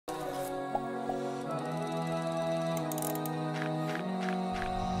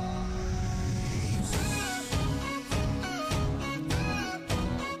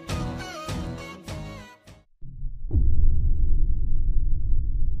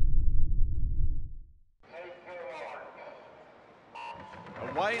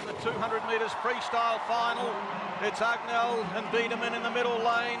Away in the 200 metres freestyle final, it's Agnell and Biederman in the middle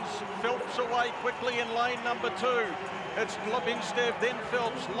lanes. Phelps away quickly in lane number 2. It's Lobinstev, then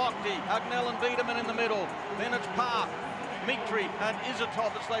Phelps, Lochte, Agnell and Biederman in the middle. Then it's Park, Mitri and Izotov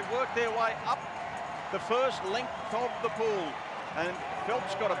as they work their way up the first length of the pool. And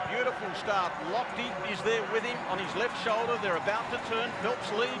Phelps got a beautiful start. Lochte is there with him on his left shoulder. They're about to turn.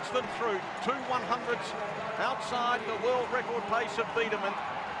 Phelps leads them through 2 100s outside the world record pace of Biederman.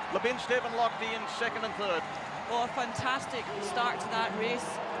 Lobinstev and Lochte in second and third. Well, a fantastic start to that race.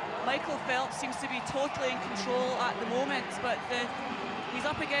 Michael Phelps seems to be totally in control at the moment, but he's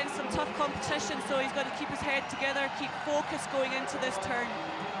up against some tough competition, so he's got to keep his head together, keep focus going into this turn.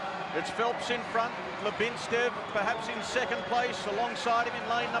 It's Phelps in front, Lobinstev perhaps in second place, alongside him in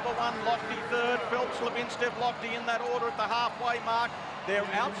lane number 1, Lochte third, Phelps, Lobinstev, Lochte in that order at the halfway mark. They're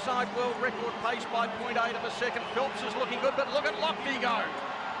outside world record pace by 0.8 of a second. Phelps is looking good, but look at Lochte go.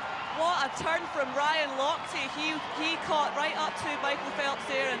 What a turn from Ryan Lochte. He caught right up to Michael Phelps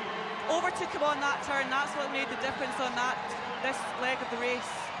there and overtook him on that turn. That's what made the difference on this leg of the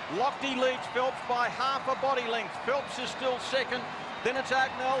race. Lochte leads Phelps by half a body length. Phelps is still second. Then it's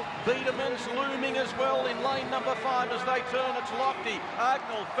Agnell. Biederman's looming as well in lane number 5 as they turn. It's Lochte,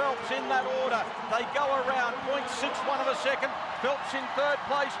 Agnell, Phelps in that order. They go around 0.61 of a second. Phelps in third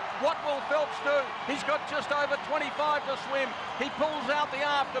place. What will Phelps do? He's got just over 25 to swim. He pulls out the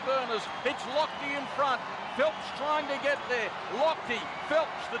afterburners. It's Lochte in front. Phelps trying to get there. Lochte,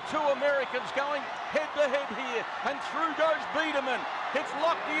 Phelps, the two Americans going head to head here. And through goes Biederman. It's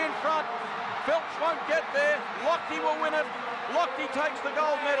Lochte in front. Phelps won't get there. Lochte will win it. Lochte takes the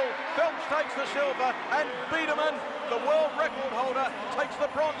gold medal. Phelps takes the silver. And Biederman, the world record holder, takes the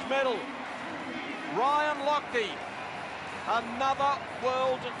bronze medal. Ryan Lochte, another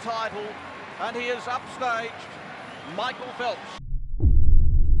world title, and he has upstaged Michael Phelps.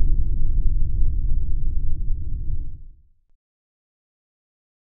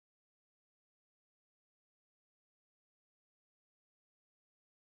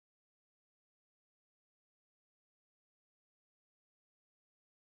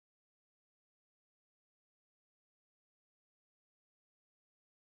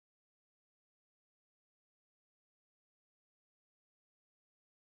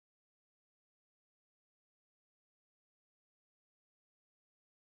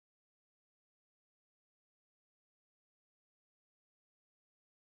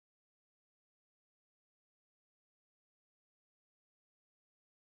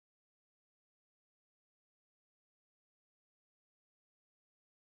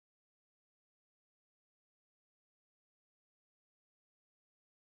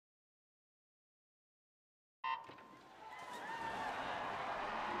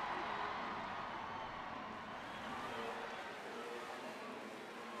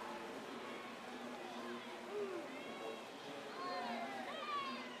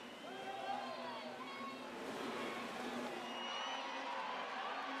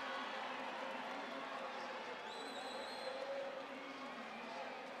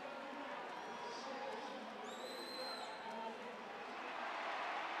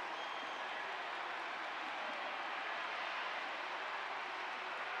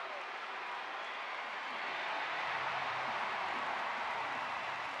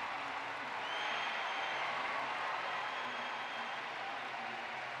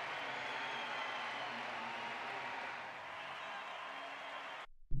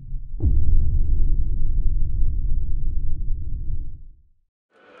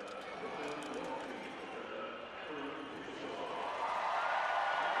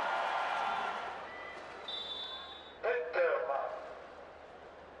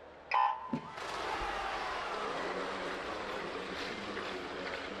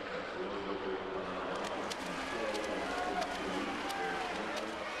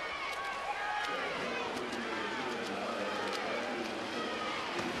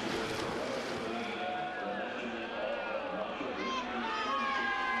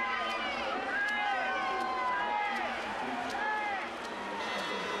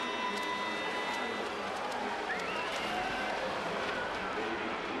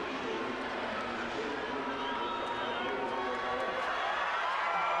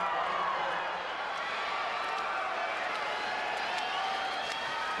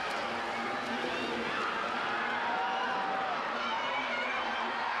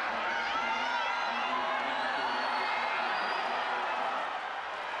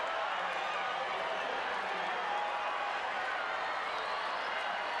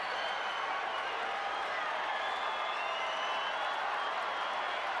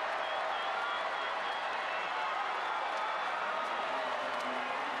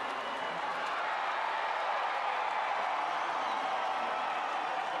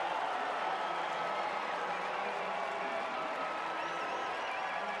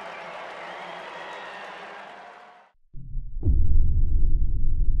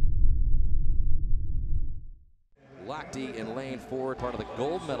 Lochte in lane 4, part of the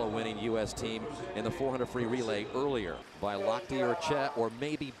gold medal winning U.S. team in the 400 free relay earlier. By Lochte or Che, or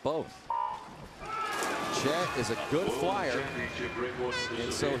maybe both. Che is a good flyer,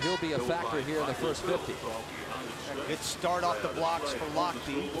 and so he'll be a factor here in the first 50. A good start off the blocks for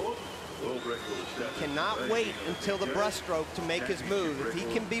Lochte. Cannot wait until the breaststroke to make his move. If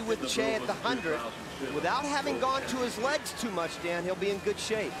he can be with Che at the 100 without having gone to his legs too much, Dan, he'll be in good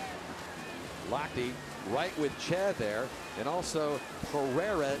shape. Lochte right with Che there, and also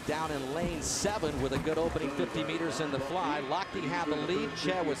Pereira down in lane 7 with a good opening 50 meters in the fly. Lochte had the lead,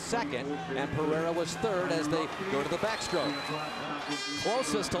 Che was second, and Pereira was third as they go to the backstroke.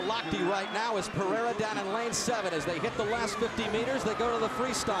 Closest to Lochte right now is Pereira down in lane 7. As they hit the last 50 meters, they go to the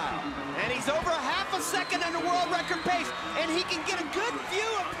freestyle. And he's over a half a second under world record pace, and he can get a good view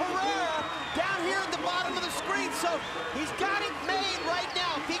of Pereira down here at the bottom of the screen. So he's got it made right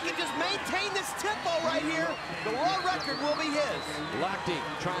now. If he can just maintain this tempo right here, the world record will be his. Lochte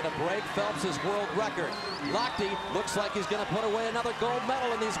trying to break Phelps' world record. Lochte looks like he's going to put away another gold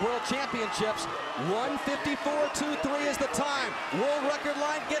medal in these world championships. 1:54.23 is the time. World record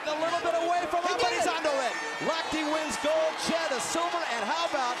line getting a little bit away from him, but he's under it. Lochte wins gold, Che the silver, and how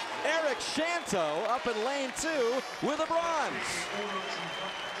about Eric Shanto up in lane 2 with a bronze?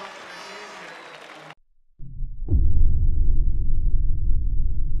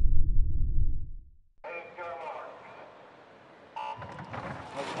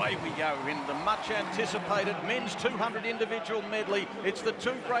 Away we go in the much anticipated men's 200 individual medley. It's the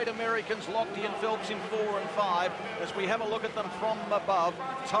two great Americans, Lochte and Phelps, in 4 and 5. As we have a look at them from above,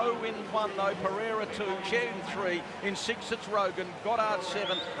 Toe in 1 though, Pereira 2, Che in 3. In 6 it's Rogan, Goddard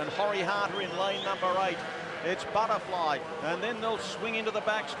 7, and Horry Harter in lane number 8. It's Butterfly, and then they'll swing into the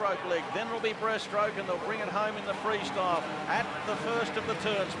backstroke leg. Then it'll be breaststroke, and they'll bring it home in the freestyle. At the first of the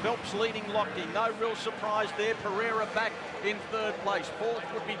turns, Phelps leading Lochte. No real surprise there. Pereira back in 3rd place.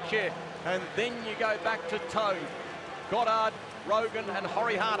 4th would be Che. And then you go back to Toe, Goddard, Rogan, and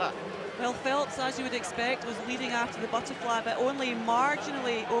Horry Harter. Well, Phelps, as you would expect, was leading after the butterfly, but only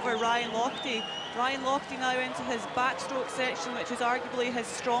marginally over Ryan Lochte. Ryan Lochte now into his backstroke section, which is arguably his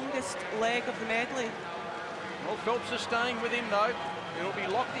strongest leg of the medley. Well, Phelps is staying with him, though. It'll be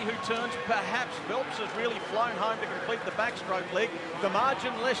Lochte who turns. Perhaps Phelps has really flown home to complete the backstroke leg. The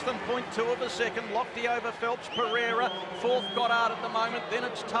margin less than 0.2 of a second. Lochte over Phelps, Pereira. 4th Goddard at the moment. Then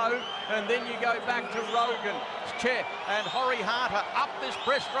it's Toe. And then you go back to Rogan, Che, and Horry Harter. Up this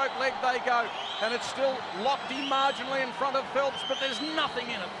breaststroke leg they go. And it's still Lochte marginally in front of Phelps, but there's nothing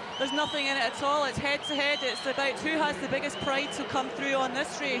in it. There's nothing in it at all. It's head-to-head. It's about who has the biggest pride to come through on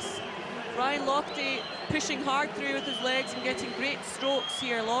this race. Ryan Lochte pushing hard through with his legs and getting great strokes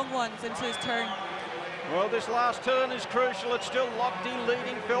here, long ones into his turn. Well, this last turn is crucial. It's still Lochte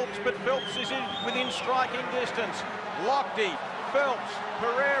leading Phelps, but Phelps is within striking distance. Lochte, Phelps,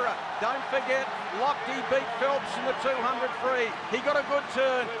 Pereira. Don't forget, Lochte beat Phelps in the 200 free. He got a good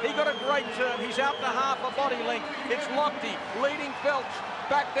turn. He got a great turn. He's out to half a body length. It's Lochte leading Phelps.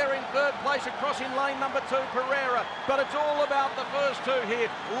 Back there in 3rd place, across in lane number 2, Pereira. But it's all about the first 2 here.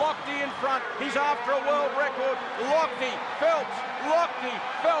 Lochte in front. He's after a world record. Lochte, Phelps, Lochte,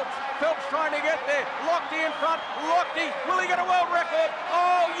 Phelps. Phelps trying to get there. Lochte in front. Lochte, will he get a world record?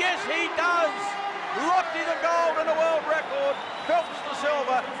 Oh, yes, he does. Lochte the gold and a world record. Phelps the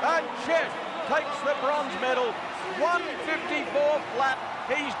silver. And Che takes the bronze medal. 1:54 flat.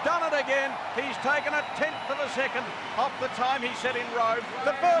 He's done it again. He's taken a 1/10 of a second off the time he set in Rome.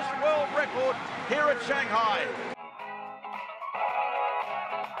 The first world record here at Shanghai.